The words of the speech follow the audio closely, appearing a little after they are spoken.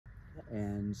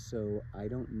And so I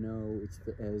don't know,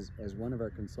 as one of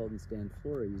our consultants, Dan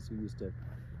Flores, who used to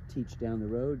teach down the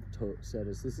road, said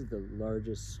us, this is the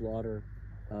largest slaughter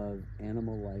of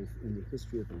animal life in the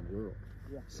history of the world.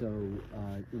 Yeah. So,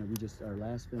 our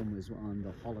last film was on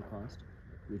the Holocaust,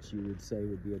 which you would say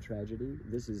would be a tragedy.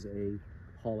 This is a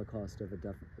Holocaust of a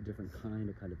different kind,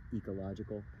 a kind of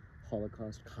ecological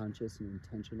Holocaust, conscious and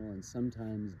intentional, and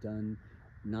sometimes done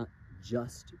not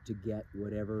just to get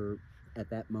whatever at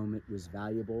that moment was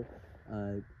valuable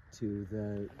from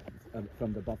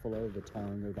the buffalo, the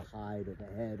tongue or the hide or the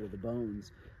head or the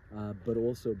bones, but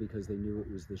also because they knew it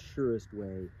was the surest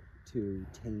way to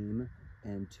tame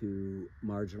and to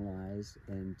marginalize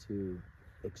and to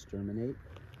exterminate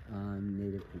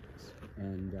native peoples.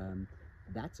 And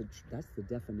that's the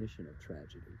definition of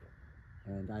tragedy.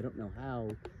 And I don't know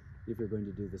how, if you're going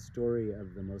to do the story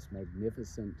of the most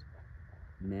magnificent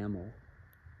mammal,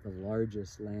 the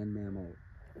largest land mammal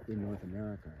in North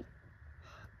America,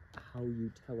 how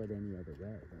you tell it any other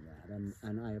way than that.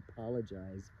 And I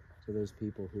apologize to those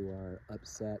people who are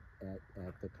upset at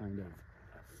the kind of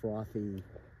frothy,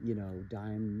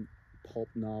 dime pulp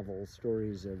novel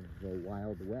stories of the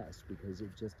Wild West, because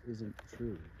it just isn't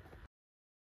true.